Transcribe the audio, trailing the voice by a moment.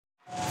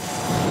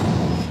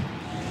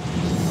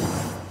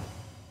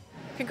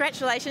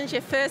Congratulations,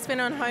 your first win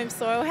on home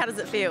soil. How does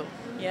it feel?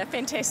 Yeah,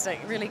 fantastic,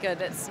 really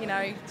good. It's,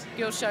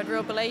 girls showed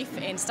real belief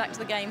and stuck to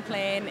the game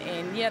plan,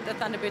 and yeah, the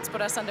Thunderbirds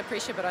put us under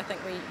pressure, but I think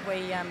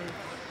we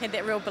had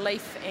that real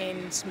belief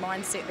and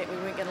mindset that we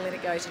weren't going to let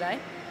it go today.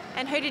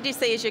 And who did you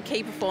see as your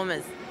key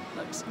performers?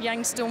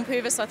 Young Storm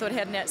Purvis, I thought,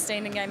 had an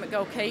outstanding game at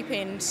goalkeep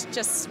and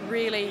just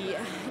really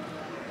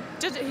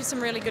did some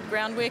really good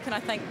groundwork, and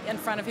I think in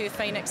front of her,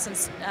 Phoenix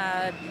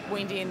and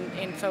Wendy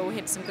and Phil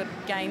had some good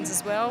gains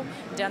as well.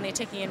 Down the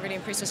attacking end, really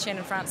impressed with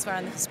Shannon Francois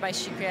and the space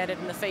she created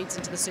and the feeds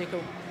into the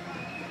circle.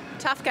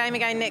 Tough game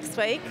again next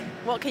week.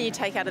 What can you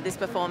take out of this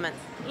performance?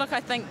 Look,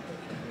 I think,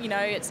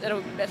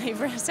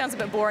 it sounds a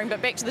bit boring,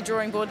 but back to the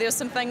drawing board, there's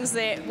some things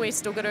that we're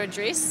still got to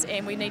address,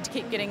 and we need to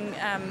keep getting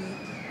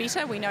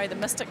better. We know the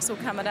Mystics will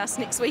come at us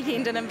next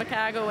weekend in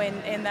Invercargill,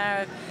 and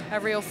they're a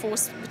real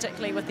force,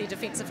 particularly with their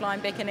defensive line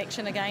back in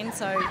action again.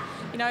 So,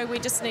 we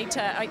just need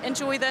to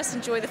enjoy this,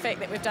 enjoy the fact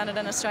that we've done it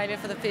in Australia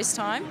for the first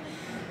time,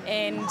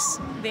 and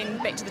then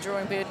back to the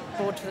drawing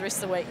board for the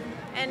rest of the week.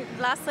 And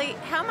lastly,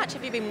 how much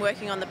have you been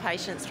working on the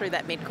patience through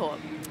that mid-court?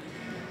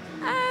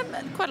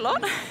 Quite a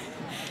lot.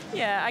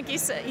 Yeah, I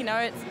guess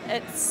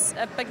it's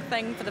a big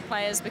thing for the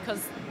players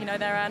because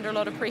they're under a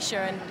lot of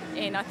pressure,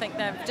 and I think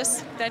they're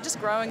just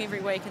growing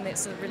every week, and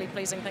that's a really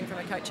pleasing thing from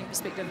a coaching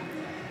perspective.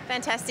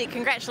 Fantastic!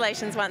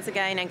 Congratulations once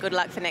again, and good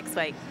luck for next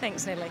week.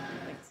 Thanks, Natalie.